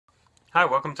Hi,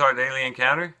 welcome to our daily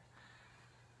encounter.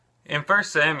 In 1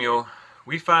 Samuel,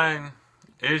 we find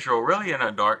Israel really in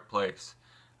a dark place,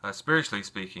 spiritually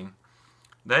speaking.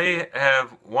 They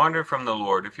have wandered from the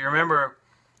Lord. If you remember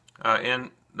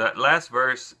in that last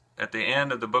verse at the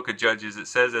end of the book of Judges, it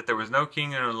says that there was no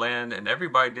king in the land and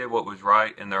everybody did what was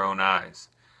right in their own eyes.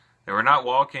 They were not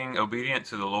walking obedient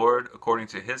to the Lord according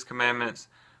to his commandments,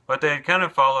 but they had kind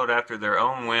of followed after their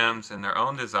own whims and their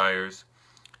own desires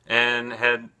and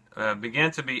had began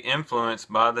to be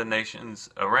influenced by the nations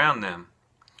around them.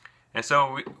 And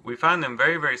so we find them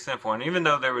very, very sinful. And even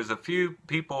though there was a few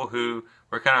people who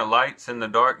were kind of lights in the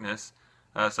darkness,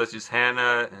 such as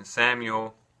Hannah and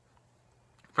Samuel,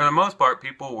 for the most part,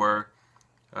 people were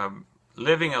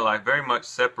living a life very much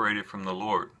separated from the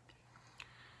Lord.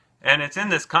 And it's in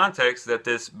this context that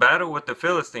this battle with the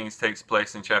Philistines takes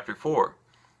place in chapter 4.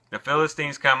 The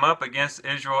Philistines come up against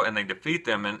Israel and they defeat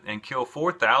them and kill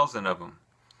 4,000 of them.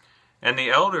 And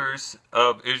the elders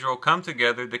of Israel come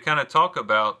together to kind of talk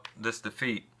about this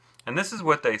defeat. And this is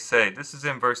what they say. This is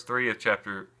in verse 3 of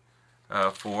chapter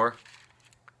 4.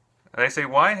 They say,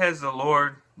 "Why has the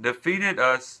Lord defeated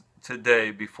us today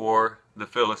before the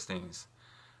Philistines?"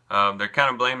 They're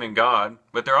kind of blaming God,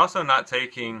 but they're also not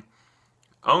taking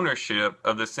ownership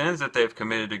of the sins that they've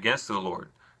committed against the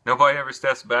Lord. Nobody ever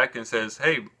steps back and says,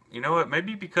 hey, you know what,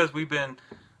 maybe because we've been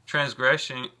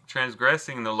transgressing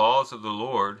the laws of the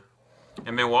Lord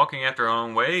and been walking after our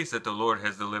own ways that the Lord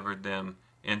has delivered them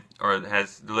in, or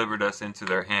has delivered us into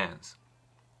their hands.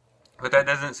 But that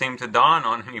doesn't seem to dawn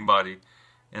on anybody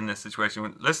in this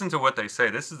situation. Listen to what they say.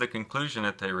 This is the conclusion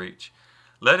that they reach.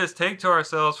 "Let us take to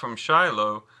ourselves from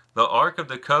Shiloh the ark of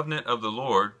the covenant of the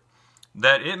Lord,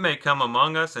 that it may come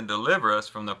among us and deliver us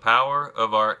from the power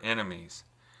of our enemies."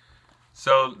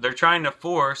 So they're trying to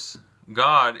force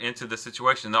God into the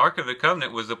situation. The Ark of the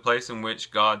Covenant was the place in which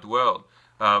God dwelled.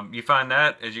 You find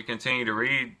that as you continue to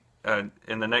read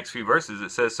in the next few verses.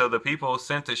 It says, "So the people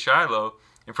sent to Shiloh,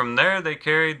 and from there they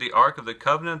carried the Ark of the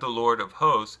Covenant of the Lord of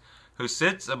hosts, who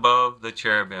sits above the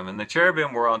cherubim." And the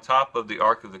cherubim were on top of the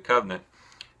Ark of the Covenant.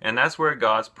 And that's where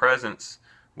God's presence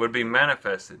would be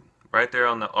manifested, right there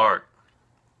on the Ark.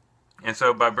 And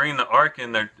so by bringing the ark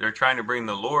in, they're trying to bring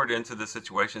the Lord into the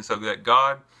situation so that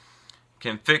God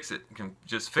can fix it, can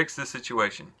just fix the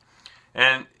situation.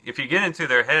 And if you get into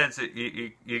their heads,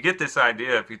 you get this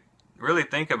idea, if you really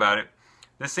think about it,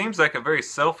 this seems like a very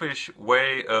selfish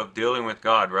way of dealing with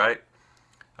God, right?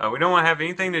 We don't want to have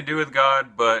anything to do with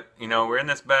God, but, we're in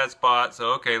this bad spot,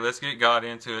 so okay, let's get God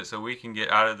into it so we can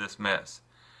get out of this mess.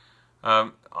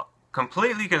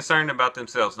 Completely concerned about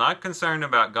themselves, not concerned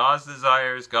about God's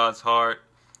desires, God's heart,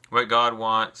 what God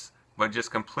wants, but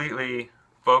just completely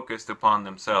focused upon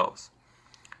themselves.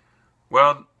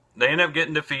 Well, they end up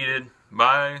getting defeated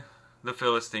by the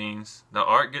Philistines. The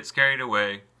ark gets carried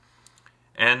away,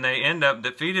 and they end up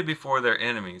defeated before their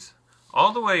enemies,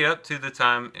 all the way up to the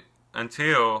time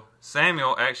until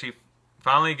Samuel actually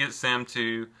finally gets them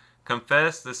to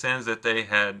confess the sins that they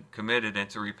had committed and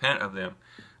to repent of them.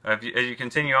 As you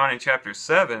continue on in chapter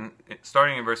 7,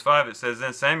 starting in verse 5, it says,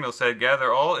 "Then Samuel said,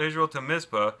 'Gather all Israel to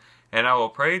Mizpah, and I will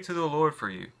pray to the Lord for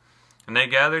you.' And they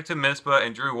gathered to Mizpah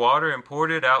and drew water and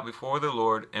poured it out before the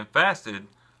Lord and fasted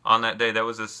on that day." That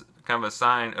was kind of a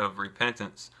sign of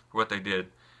repentance for what they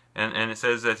did. And it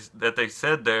says that they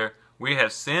said there, "We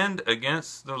have sinned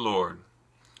against the Lord."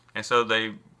 And so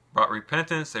they brought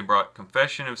repentance, they brought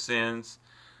confession of sins.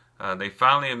 They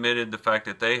finally admitted the fact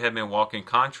that they had been walking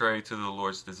contrary to the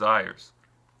Lord's desires.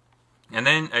 And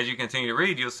then as you continue to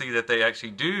read, you'll see that they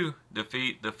actually do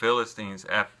defeat the Philistines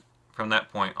from that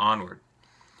point onward.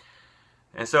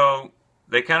 And so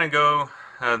they kind of go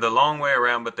the long way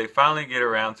around, but they finally get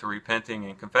around to repenting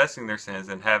and confessing their sins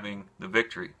and having the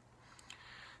victory.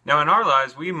 Now in our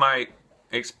lives, we might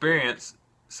experience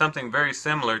something very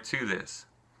similar to this.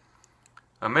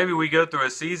 Maybe we go through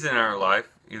a season in our life,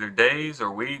 either days or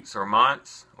weeks or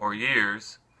months or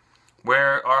years,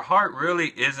 where our heart really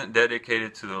isn't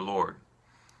dedicated to the Lord.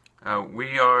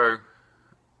 We are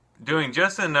doing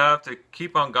just enough to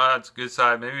keep on God's good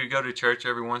side. Maybe we go to church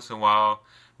every once in a while.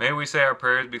 Maybe we say our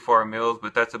prayers before our meals,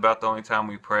 but that's about the only time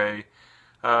we pray.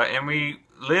 And we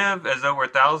live as though we're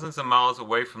thousands of miles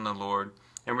away from the Lord,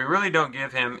 and we really don't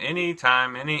give Him any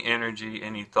time, any energy,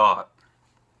 any thought.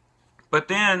 But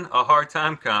then a hard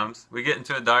time comes, we get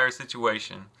into a dire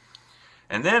situation,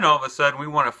 and then all of a sudden we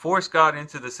want to force God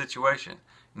into the situation.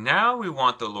 Now we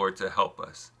want the Lord to help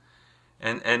us.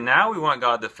 And now we want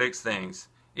God to fix things,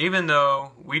 even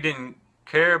though we didn't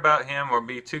care about Him or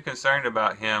be too concerned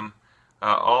about Him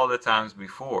all the times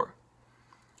before.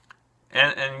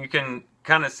 And you can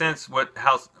kind of sense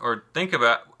think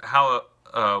about how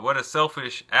what a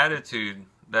selfish attitude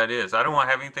that is. I don't want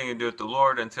to have anything to do with the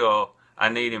Lord until I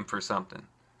need Him for something,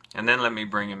 and then let me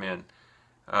bring Him in.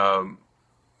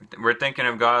 We're thinking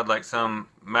of God like some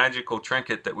magical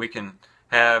trinket that we can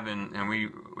have, and we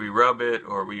rub it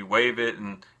or we wave it,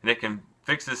 and it can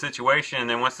fix the situation, and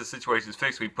then once the situation is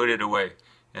fixed, we put it away,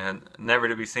 and never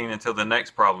to be seen until the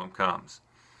next problem comes.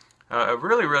 A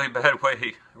really, really bad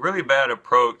way, really bad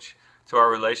approach to our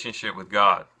relationship with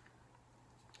God.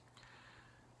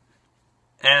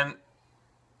 And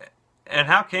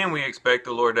how can we expect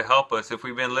the Lord to help us if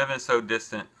we've been living so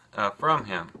distant from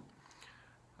Him?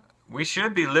 We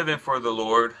should be living for the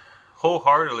Lord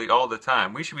wholeheartedly all the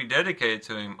time. We should be dedicated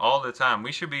to Him all the time.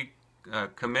 We should be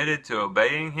committed to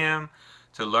obeying Him,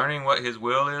 to learning what His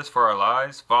will is for our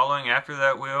lives, following after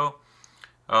that will,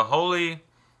 wholly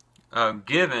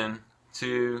given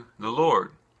to the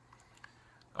Lord.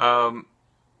 And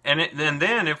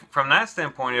then, if from that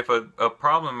standpoint, if a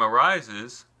problem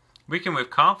arises, we can with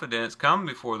confidence come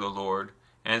before the Lord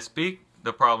and speak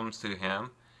the problems to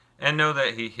Him, and know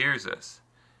that He hears us,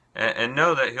 and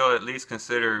know that He'll at least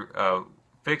consider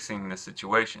fixing the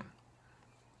situation.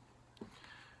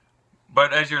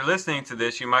 But as you're listening to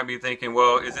this, you might be thinking,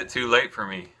 well, is it too late for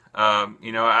me?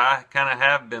 I kind of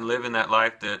have been living that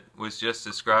life that was just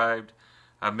described.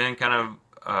 I've been kind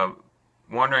of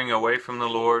wandering away from the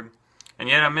Lord, and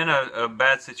yet I'm in a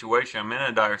bad situation. I'm in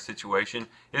a dire situation.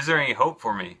 Is there any hope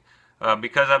for me?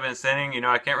 Because I've been sinning,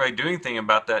 I can't really do anything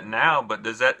about that now, but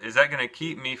is that going to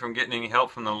keep me from getting any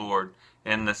help from the Lord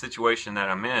in the situation that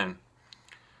I'm in?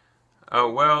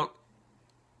 Well,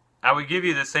 I would give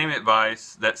you the same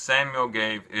advice that Samuel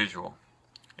gave Israel.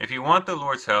 If you want the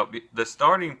Lord's help, the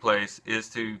starting place is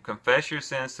to confess your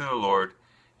sins to the Lord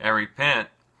and repent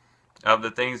of the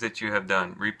things that you have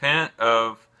done. Repent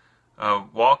of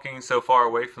walking so far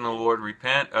away from the Lord.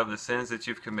 Repent of the sins that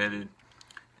you've committed.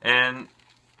 And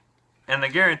the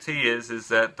guarantee is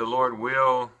that the Lord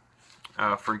will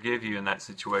forgive you in that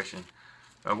situation.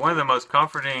 One of the most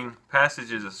comforting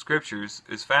passages of Scriptures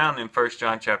is found in 1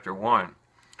 John chapter 1.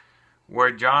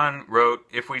 Where John wrote,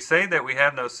 "If we say that we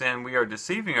have no sin, we are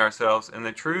deceiving ourselves, and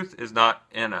the truth is not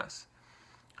in us."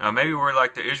 Maybe we're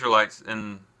like the Israelites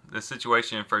in the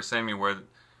situation in 1 Samuel, where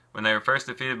when they were first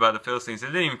defeated by the Philistines, it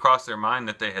didn't even cross their mind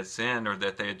that they had sinned or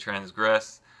that they had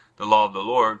transgressed the law of the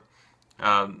Lord.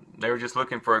 They were just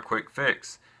looking for a quick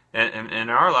fix. And in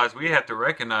our lives, we have to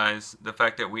recognize the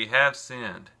fact that we have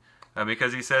sinned.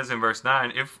 Because he says in verse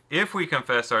 9, if we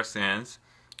confess our sins,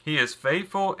 He is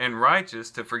faithful and righteous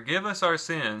to forgive us our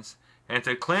sins and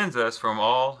to cleanse us from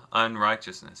all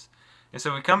unrighteousness. And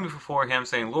so we come before Him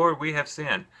saying, Lord, we have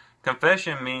sinned.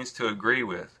 Confession means to agree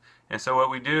with. And so what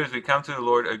we do is we come to the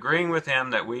Lord agreeing with Him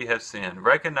that we have sinned,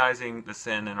 recognizing the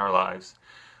sin in our lives.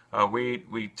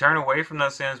 We turn away from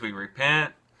those sins, we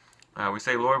repent. We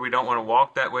say, Lord, we don't want to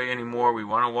walk that way anymore. We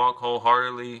want to walk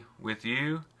wholeheartedly with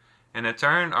You, and to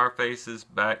turn our faces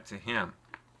back to Him.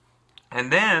 And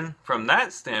then, from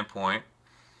that standpoint,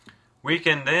 we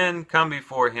can then come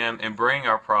before Him and bring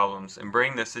our problems and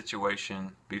bring the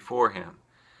situation before Him.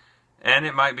 And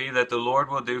it might be that the Lord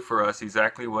will do for us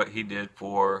exactly what He did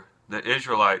for the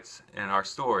Israelites in our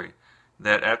story.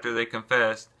 That after they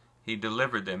confessed, He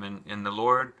delivered them. And the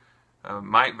Lord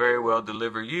might very well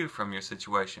deliver you from your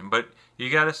situation. But you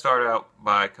got to start out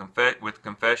by with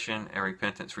confession and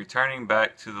repentance, returning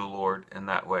back to the Lord in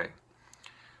that way.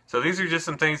 So these are just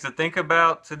some things to think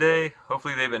about today.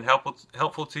 Hopefully they've been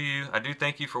helpful to you. I do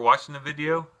thank you for watching the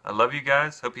video. I love you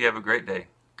guys. Hope you have a great day.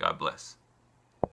 God bless.